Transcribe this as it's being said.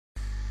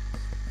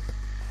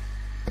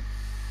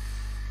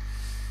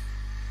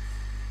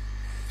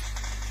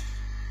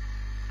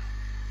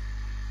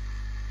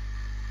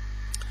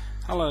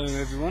Hello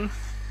everyone.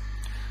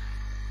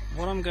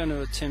 What I'm going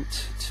to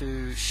attempt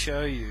to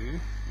show you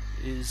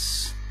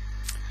is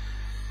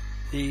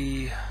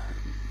the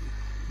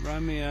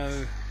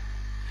RomeroUK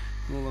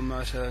Muller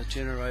motor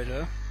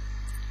generator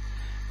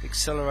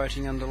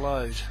accelerating under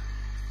load.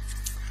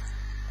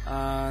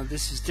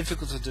 This is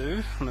difficult to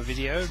do on a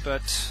video,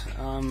 but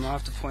I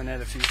have to point out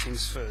a few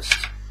things first.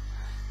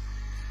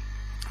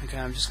 Okay,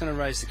 I'm just going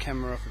to raise the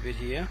camera up a bit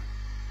here.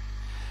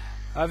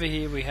 Over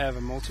here we have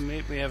a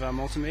multimeter. We have our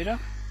multimeter,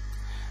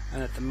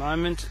 and at the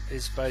moment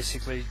is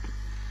basically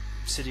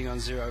sitting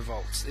on 0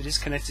 volts. It is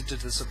connected to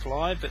the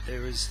supply, but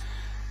there is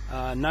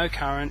no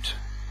current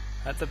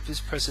at this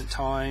present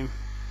time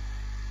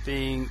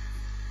being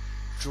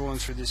drawn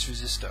through this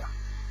resistor.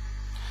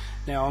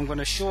 Now I'm going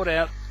to short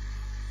out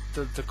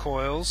the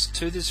coils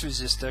to this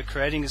resistor,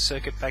 creating a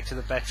circuit back to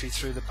the battery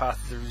through the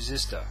path of the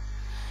resistor.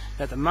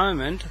 At the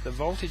moment the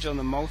voltage on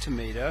the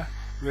multimeter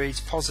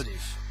reads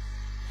positive.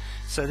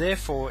 So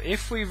therefore,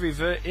 if we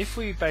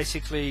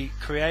basically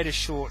create a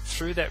short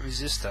through that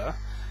resistor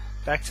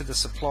back to the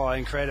supply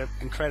and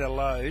create a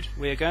load,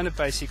 we are going to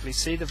basically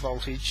see the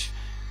voltage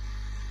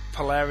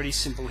polarity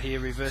symbol here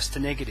reverse to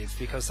negative,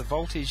 because the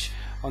voltage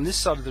on this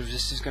side of the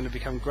resistor is going to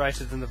become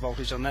greater than the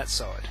voltage on that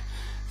side.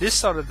 This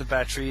side of the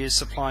battery is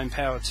supplying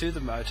power to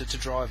the motor to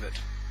drive it,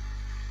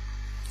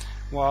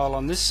 while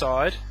on this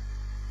side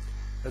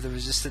of the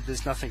resistor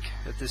there's nothing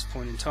at this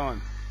point in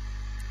time.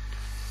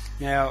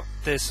 Now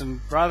there's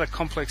some rather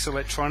complex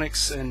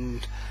electronics,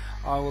 and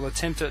I will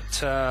attempt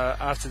it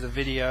after the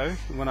video,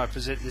 when I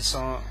present this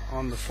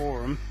on the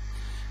forum,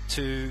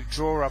 to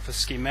draw up a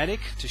schematic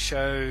to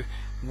show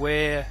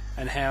where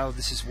and how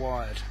this is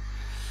wired.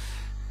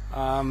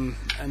 And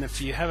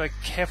if you have a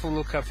careful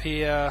look up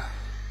here,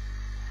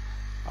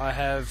 I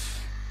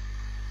have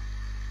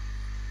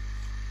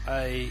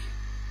a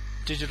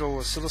digital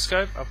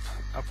oscilloscope up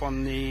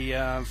on the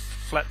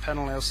flat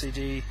panel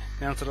LCD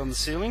mounted on the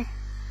ceiling,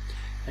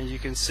 and you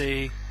can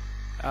see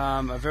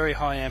a very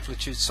high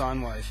amplitude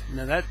sine wave.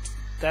 Now that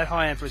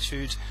high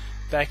amplitude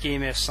back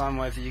EMF sine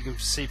wave that you can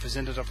see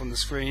presented up on the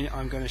screen,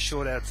 I'm going to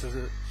short out to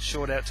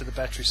the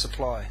battery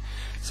supply.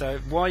 So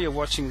while you're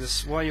watching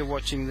this,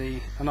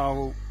 and I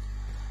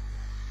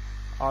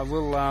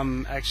will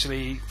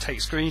actually take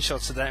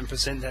screenshots of that and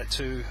present that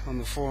on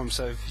the forum.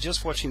 So if you're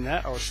just watching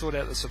that, I'll short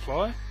out the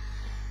supply.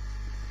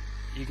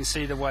 You can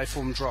see the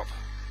waveform drop.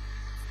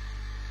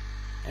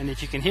 And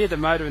if you can hear the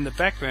motor in the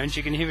background,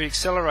 you can hear it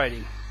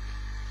accelerating.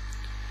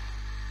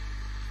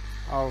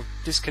 I'll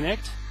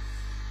disconnect.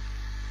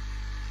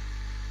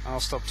 I'll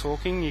stop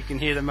talking. You can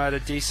hear the motor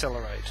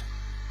decelerate.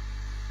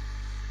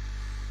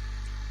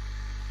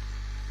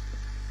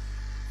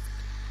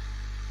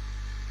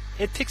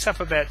 It picks up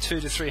about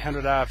 200 to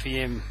 300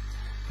 RPM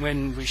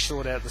when we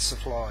short out the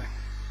supply.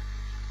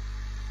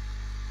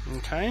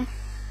 Okay.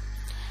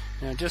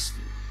 Now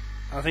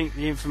I think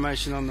the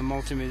information on the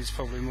multimeter is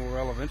probably more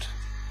relevant.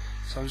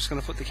 So I'm just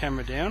going to put the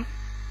camera down.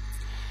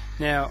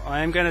 Now I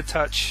am going to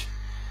touch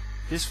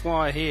this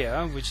wire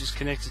here, which is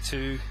connected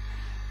to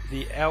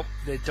the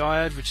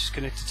diode, which is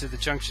connected to the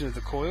junction of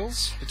the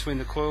coils, between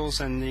the coils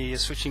and the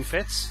switching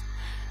FETs,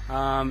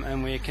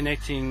 and we're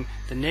connecting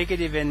the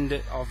negative end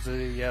of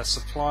the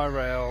supply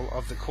rail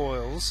of the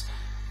coils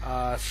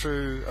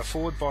through a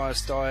forward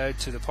bias diode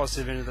to the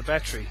positive end of the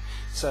battery.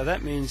 So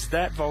that means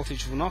that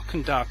voltage will not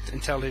conduct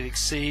until it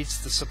exceeds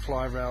the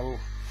supply rail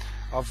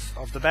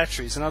of the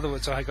batteries. In other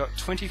words, I got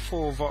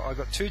 24 volt. I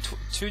got two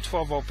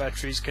 12-volt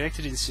batteries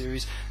connected in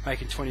series,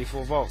 making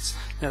 24 volts.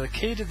 Now the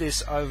key to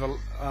this the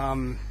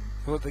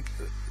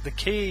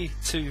key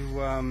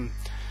to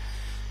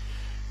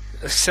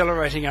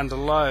accelerating under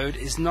load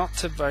is not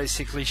to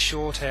basically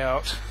short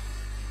out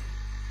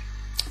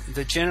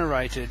the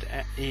generated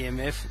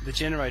EMF, the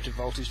generated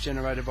voltage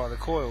generated by the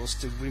coils.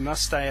 We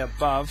must stay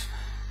above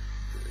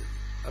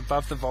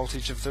the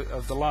voltage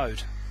of the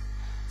load.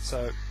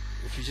 So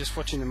if you're just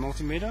watching the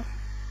multimeter,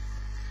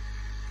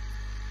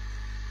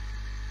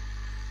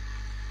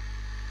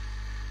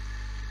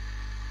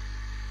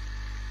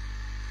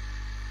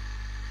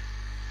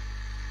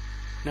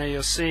 now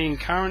you're seeing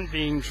current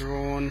being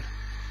drawn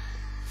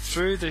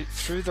through the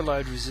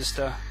load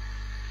resistor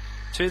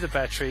to the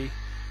battery.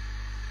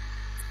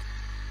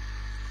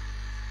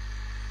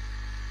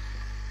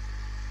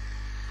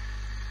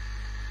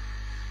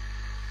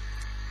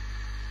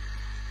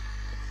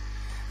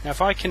 Now if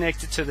I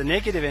connect it to the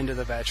negative end of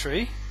the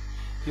battery,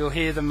 you'll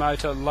hear the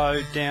motor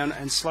load down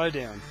and slow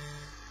down.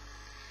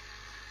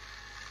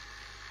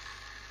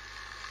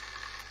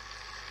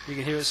 You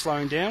can hear it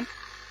slowing down.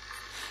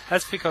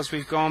 That's because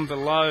we've gone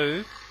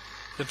below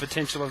the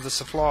potential of the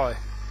supply.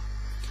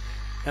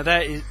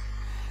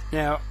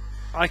 Now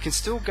I can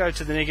still go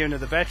to the negative end of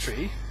the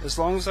battery as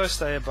long as I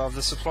stay above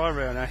the supply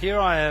rail. Now here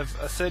I have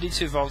a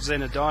 32 volt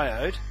Zener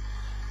diode,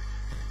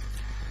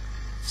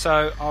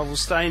 so I will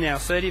stay now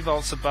 30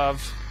 volts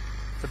above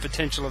the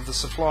potential of the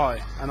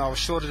supply, and I'll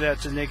short it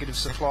out to negative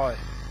supply.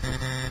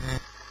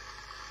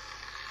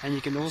 And you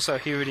can also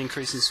hear it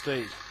increase in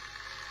speed.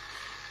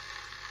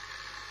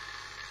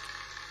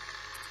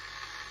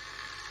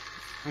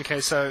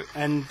 Okay, so,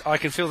 and I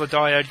can feel the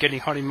diode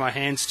getting hot in my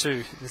hands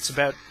too. It's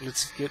about,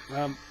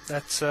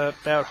 that's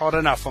about hot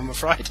enough, I'm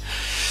afraid.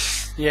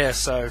 Yeah,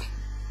 so,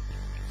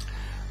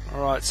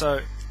 alright, so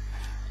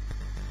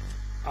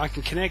I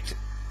can connect,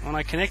 when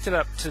I connect it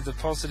up to the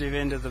positive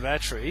end of the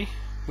battery,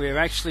 we're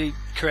actually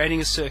creating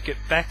a circuit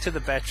back to the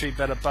battery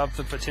but above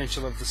the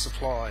potential of the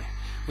supply,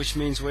 which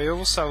means we're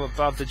also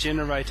above the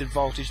generated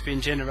voltage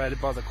being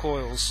generated by the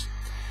coils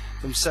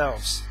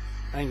themselves.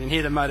 And you can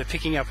hear the motor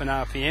picking up an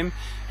RPM,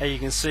 and you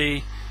can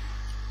see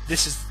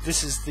this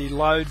is the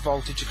load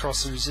voltage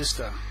across the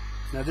resistor.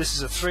 Now this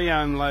is a 3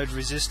 ohm load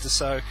resistor,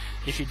 so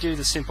if you do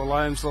the simple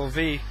Ohm's law,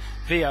 V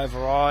over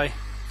R,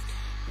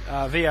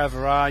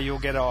 you'll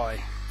get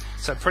I.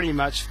 So pretty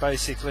much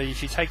basically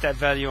if you take that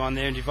value on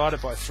there and divide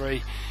it by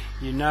 3,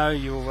 you know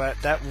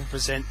that will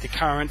present the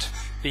current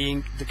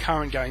being the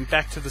current going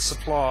back to the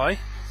supply.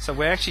 So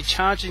we're actually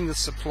charging the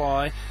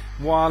supply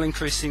while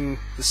increasing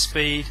the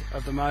speed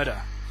of the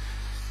motor.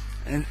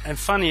 And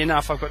funny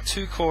enough, I've got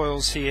 2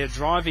 coils here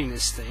driving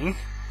this thing.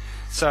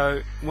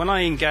 So when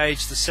I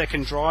engage the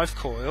second drive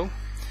coil,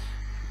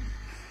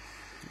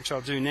 which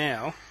I'll do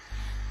now,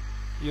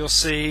 you'll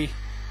see,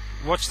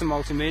 watch the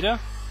multimeter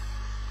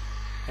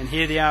and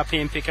hear the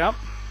RPM pick up.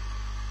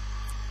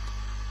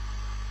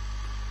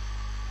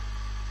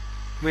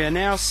 We are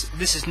now,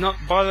 this is not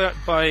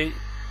I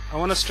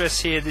want to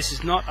stress here, this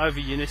is not over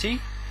unity,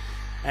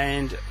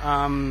 and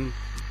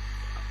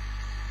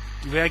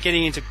we are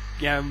getting into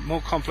more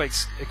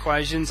complex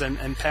equations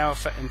and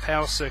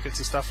power circuits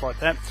and stuff like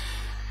that.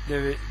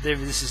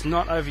 This is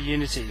not over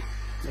unity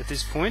at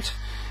this point.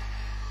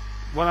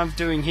 What I'm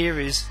doing here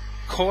is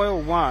coil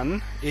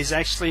 1 is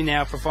actually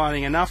now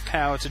providing enough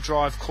power to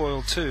drive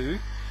coil 2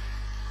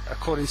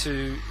 according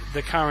to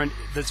the current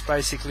that's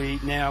basically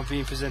now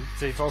being presented,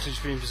 the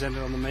voltage being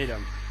presented on the meter.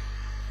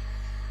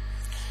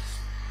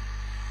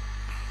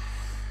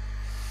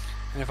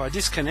 And if I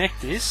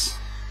disconnect this,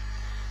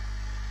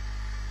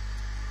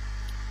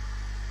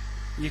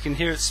 you can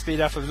hear it speed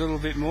up a little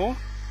bit more.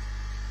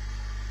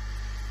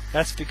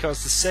 That's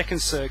because the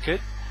second circuit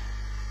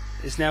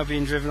is now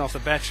being driven off the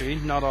battery,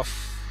 not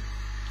off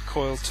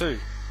coil 2.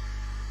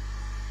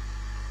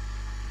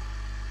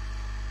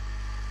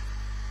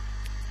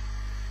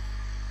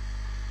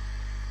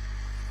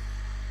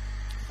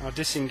 I'll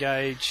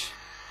disengage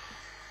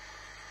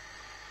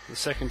the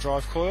second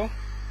drive coil.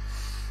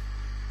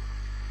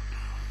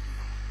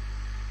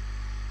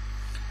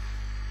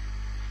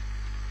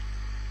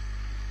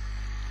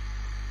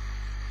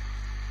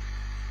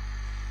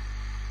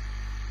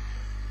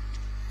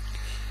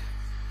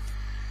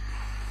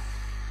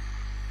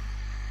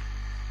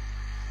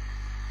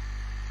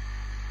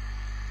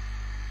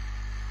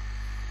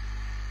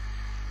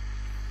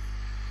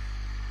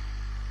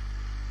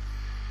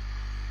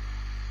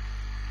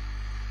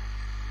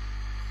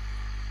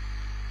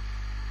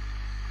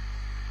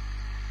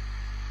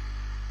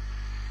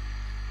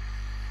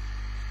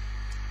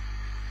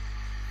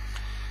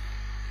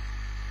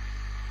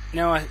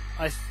 Now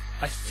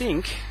I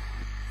think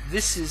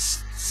this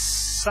is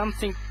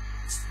something.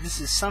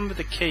 This is some of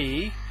the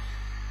key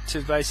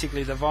to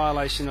basically the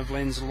violation of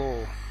Lenz's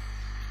law.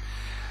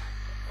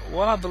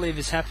 What I believe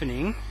is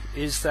happening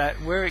is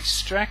that we're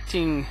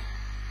extracting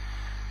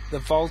the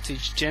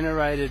voltage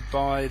generated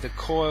by the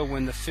coil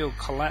when the field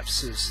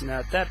collapses. Now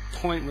at that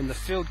point when the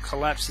field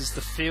collapses,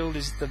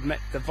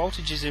 the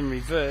voltage is in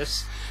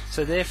reverse.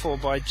 So therefore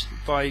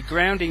by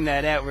grounding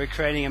that out, we're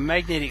creating a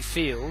magnetic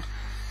field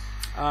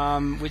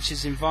which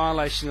is in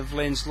violation of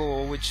Lenz's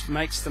law, which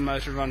makes the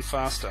motor run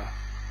faster.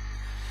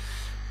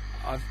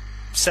 I've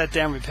sat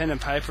down with pen and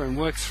paper and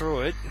worked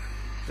through it.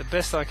 The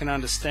best I can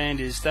understand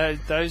is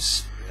that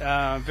those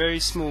very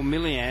small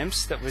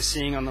milliamps that we're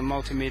seeing on the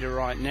multimeter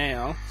right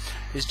now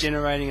is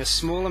generating a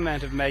small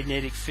amount of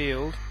magnetic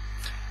field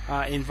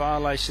in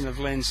violation of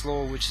Lenz's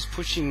law, which is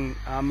pushing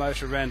our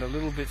motor around a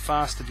little bit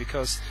faster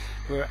because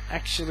we're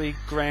actually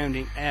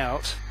grounding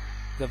out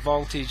the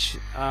voltage,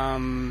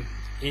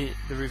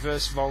 the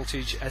reverse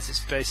voltage, as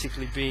it's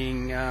basically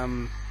being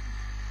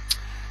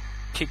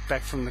kicked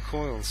back from the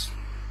coils.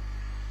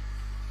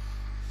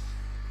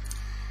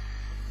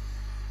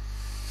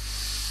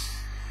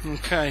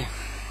 Okay,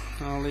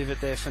 I'll leave it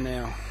there for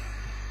now.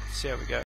 See how we go.